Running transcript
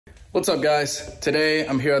What's up guys? Today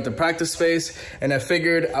I'm here at the practice space and I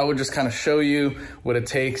figured I would just kind of show you what it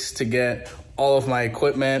takes to get all of my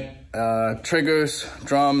equipment, triggers,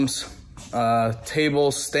 drums,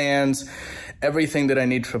 tables, stands, everything that I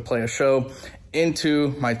need to play a show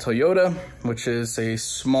into my Toyota, which is a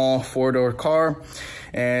small four-door car.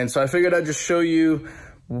 And so I figured I'd just show you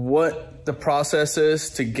what the process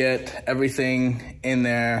is to get everything in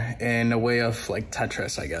there in a way of like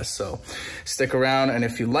Tetris, I guess. So stick around, and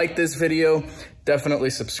if you like this video, definitely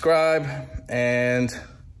subscribe and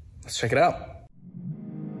let's check it out.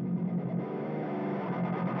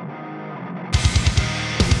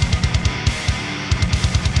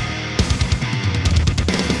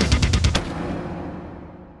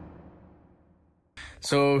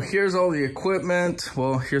 So here's all the equipment.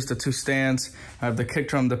 Well, here's the two stands. I have the kick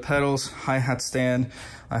drum, the pedals, hi-hat stand.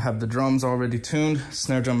 I have the drums already tuned.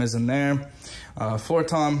 Snare drum is in there. Floor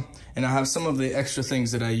tom, and I have some of the extra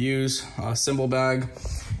things that I use. Cymbal bag,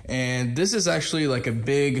 and this is actually like a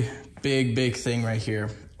big thing right here.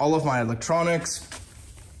 All of my electronics,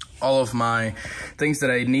 all of my things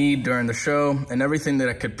that I need during the show, and everything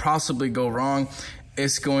that could possibly go wrong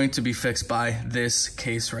is going to be fixed by this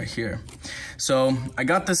case right here. So I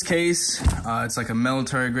got this case, it's like a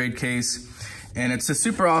military grade case, and it's a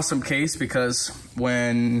super awesome case because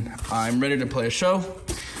when I'm ready to play a show,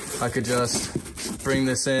 I could just bring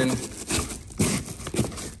this in,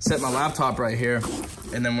 set my laptop right here,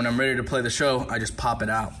 and then when I'm ready to play the show, I just pop it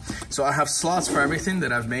out. So I have slots for everything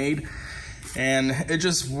that I've made, and it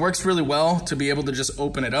just works really well to be able to just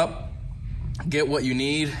open it up, get what you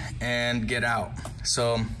need, and get out.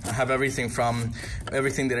 So I have everything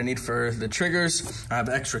that I need for the triggers. I have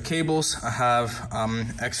extra cables. I have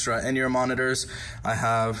extra in-ear monitors. I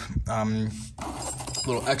have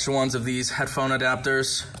little extra ones of these headphone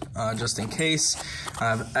adapters just in case. I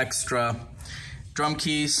have extra drum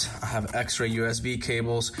keys. I have extra USB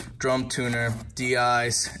cables, drum tuner,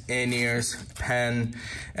 DIs, in-ears, pen,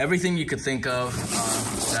 everything you could think of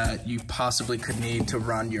that you possibly could need to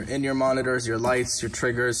run your in-ear monitors, your lights, your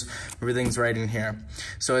triggers, everything's right in here.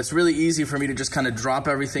 So it's really easy for me to just kind of drop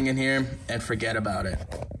everything in here and forget about it.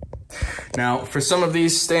 Now, for some of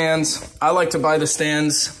these stands, I like to buy the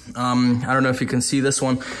stands. I don't know if you can see this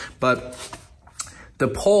one, but the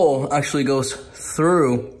pole actually goes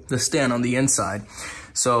through the stand on the inside.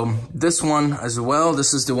 So this one as well,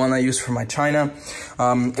 this is the one I use for my china.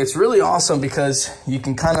 It's really awesome because you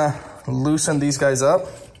can kind of loosen these guys up.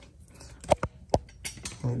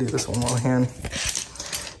 Let me do this one hand.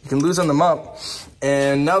 You can loosen them up,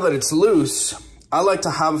 and now that it's loose, I like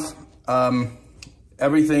to have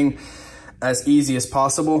everything as easy as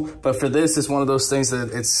possible. But for this, it's one of those things that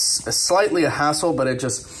it's slightly a hassle, but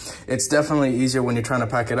it's definitely easier when you're trying to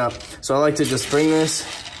pack it up. So I like to just bring this,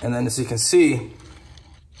 and then as you can see,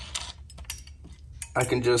 I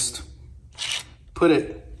can just put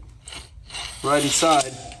it right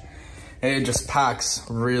inside, and it just packs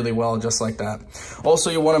really well just like that. Also,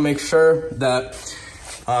 you want to make sure that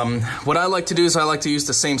what I like to do is I like to use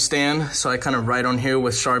the same stand. So I kind of write on here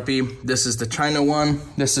with Sharpie. This is the China one.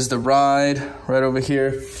 This is the Ride right over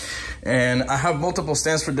here. And I have multiple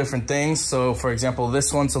stands for different things. So for example,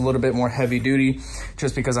 this one's a little bit more heavy duty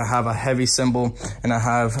just because I have a heavy cymbal and I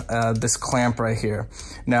have this clamp right here.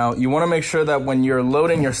 Now you want to make sure that when you're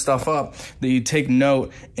loading your stuff up that you take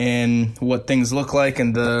note in what things look like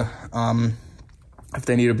and the if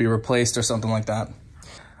they need to be replaced or something like that.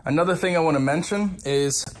 Another thing I want to mention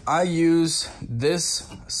is I use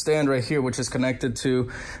this stand right here, which is connected to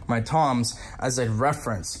my toms, as a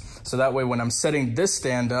reference. So that way when I'm setting this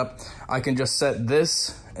stand up, I can just set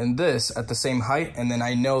this and this at the same height, and then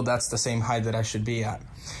I know that's the same height that I should be at.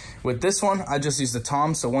 With this one, I just use the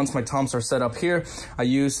toms. So once my toms are set up here, I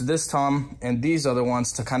use this tom and these other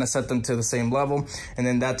ones to kind of set them to the same level, and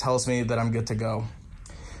then that tells me that I'm good to go.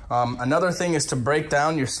 Another thing is to break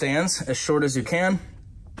down your stands as short as you can.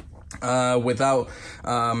 Without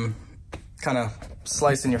kind of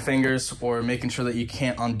slicing your fingers or making sure that you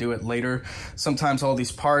can't undo it later. Sometimes all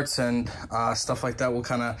these parts and stuff like that will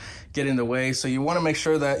kind of get in the way. So you want to make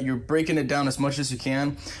sure that you're breaking it down as much as you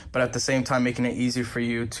can, but at the same time making it easy for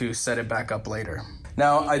you to set it back up later.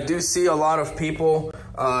 Now, I do see a lot of people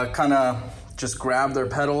kind of just grab their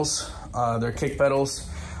pedals, their kick pedals.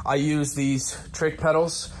 I use these trick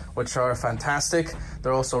pedals, which are fantastic.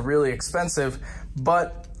 They're also really expensive,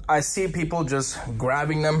 but I see people just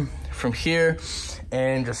grabbing them from here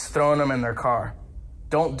and just throwing them in their car.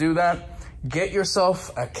 Don't do that. Get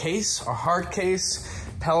yourself a case, a hard case.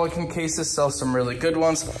 Pelican cases sell some really good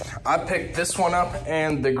ones. I picked this one up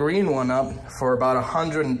and the green one up for about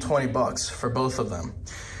 120 bucks for both of them.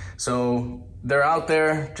 So they're out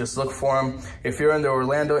there, just look for them. If you're in the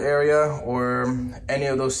Orlando area or any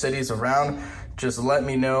of those cities around, just let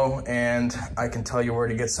me know and I can tell you where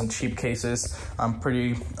to get some cheap cases. I'm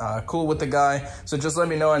pretty cool with the guy, so just let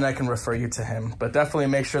me know and I can refer you to him. But definitely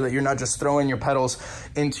make sure that you're not just throwing your pedals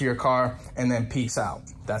into your car and then peace out.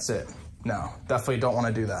 That's it. No, definitely don't want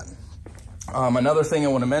to do that. Another thing I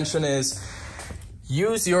want to mention is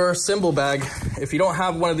use your cymbal bag. If you don't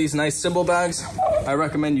have one of these nice cymbal bags, I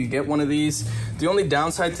recommend you get one of these. The only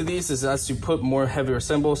downside to these is as you put more heavier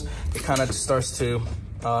cymbals, it kind of just starts to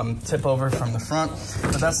tip over from the front,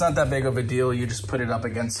 but that's not that big of a deal. You just put it up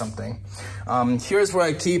against something. Here's where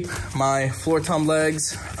I keep my floor tom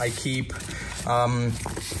legs. I keep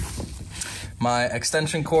my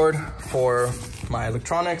extension cord for my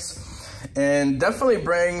electronics, and definitely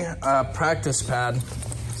bring a practice pad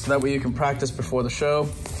so that way you can practice before the show.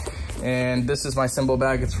 And this is my cymbal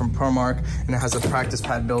bag. It's from Permark, and it has a practice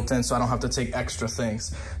pad built in, so I don't have to take extra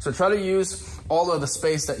things. So try to use all of the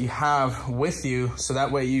space that you have with you, so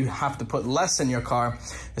that way you have to put less in your car,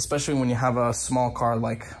 especially when you have a small car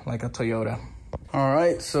like a Toyota. All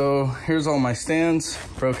right, so here's all my stands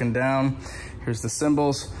broken down. Here's the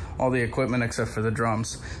cymbals, all the equipment except for the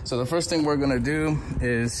drums. So the first thing we're gonna do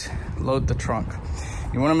is load the trunk.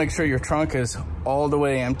 You wanna make sure your trunk is all the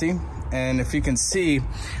way empty. And if you can see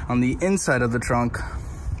on the inside of the trunk,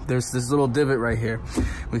 there's this little divot right here.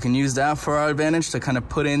 We can use that for our advantage to kind of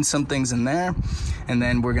put in some things in there. And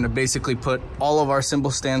then we're gonna basically put all of our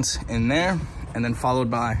cymbal stands in there, and then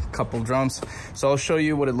followed by a couple drums. So I'll show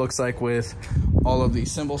you what it looks like with all of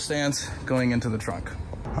these cymbal stands going into the trunk.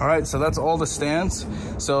 All right, so that's all the stands.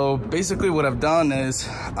 So basically what I've done is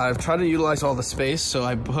I've tried to utilize all the space. So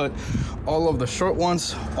I put all of the short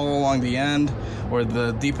ones all along the end or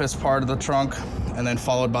the deepest part of the trunk, and then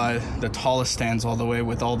followed by the tallest stands all the way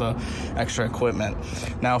with all the extra equipment.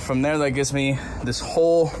 Now from there, that gives me this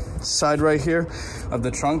whole side right here of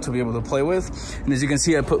the trunk to be able to play with. And as you can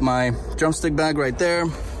see, I put my drumstick bag right there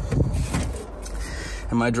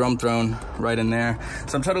and my drum throne right in there.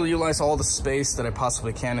 So I'm trying to utilize all the space that I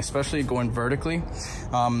possibly can, especially going vertically.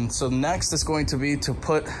 So next is going to be to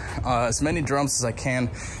put as many drums as I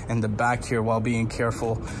can in the back here while being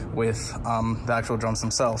careful with the actual drums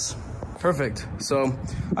themselves. Perfect. So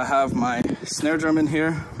I have my snare drum in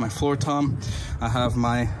here, my floor tom. I have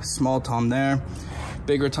my small tom there,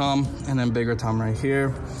 bigger tom, and then bigger tom right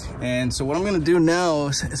here. And so what I'm gonna do now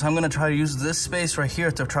is I'm gonna try to use this space right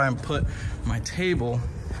here to try and put my table.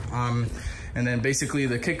 And then basically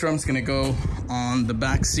the kick drum's gonna go on the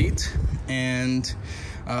back seat, and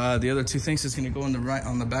the other two things is gonna go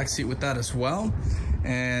on the back seat with that as well.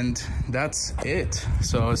 And that's it.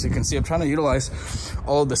 So as you can see, I'm trying to utilize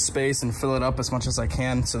all the space and fill it up as much as I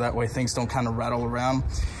can, so that way things don't kind of rattle around.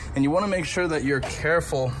 And you want to make sure that you're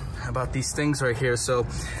careful about these things right here. So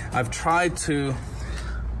I've tried to,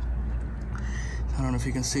 I don't know if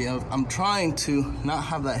you can see, I'm trying to not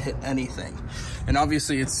have that hit anything. And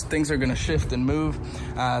obviously things are gonna shift and move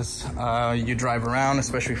as you drive around,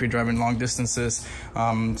 especially if you're driving long distances.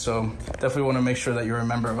 So definitely wanna make sure that you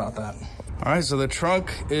remember about that. All right, so the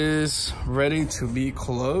trunk is ready to be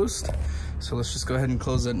closed. So let's just go ahead and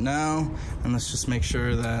close it now. And let's just make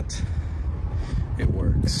sure that it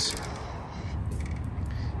works.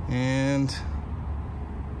 And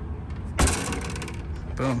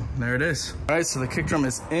boom, there it is. All right, so the kick drum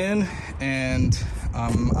is in, and I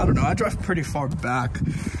don't know, I drive pretty far back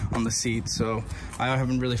on the seat, so I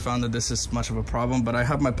haven't really found that this is much of a problem, but I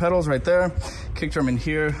have my pedals right there, kick drum in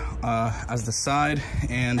here as the side,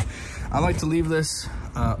 and I like to leave this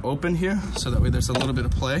open here, so that way there's a little bit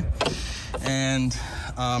of play. And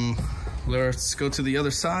let's go to the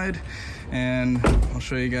other side, and I'll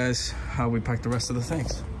show you guys how we pack the rest of the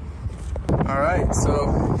things. All right,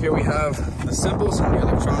 so here we have the cymbals and the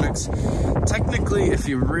electronics. Technically, if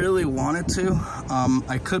you really wanted to,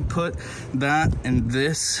 I could put that and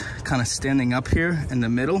this kind of standing up here in the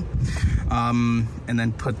middle, and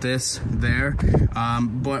then put this there.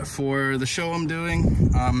 But for the show I'm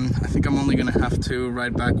doing, I think I'm only gonna have to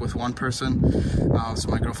ride back with one person. So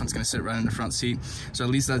my girlfriend's gonna sit right in the front seat. So at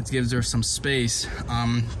least that gives her some space.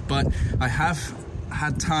 But I have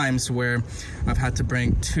had times where I've had to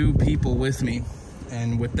bring two people with me,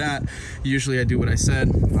 and with that usually I do what I said.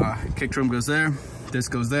 Kick drum goes there, this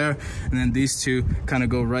goes there, and then these two kind of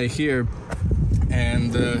go right here,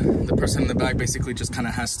 and the person in the back basically just kind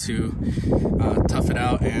of has to tough it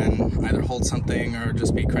out and either hold something or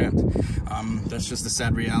just be cramped. That's just the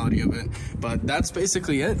sad reality of it, but that's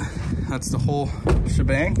basically it. That's the whole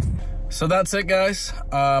shebang. So that's it, guys.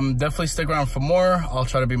 Definitely stick around for more. I'll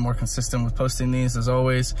try to be more consistent with posting these as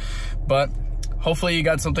always, but hopefully you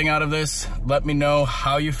got something out of this. Let me know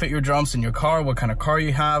how you fit your drums in your car, what kind of car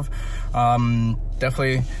you have.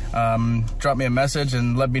 Definitely drop me a message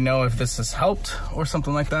and let me know if this has helped or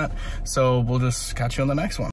something like that. So we'll just catch you on the next one.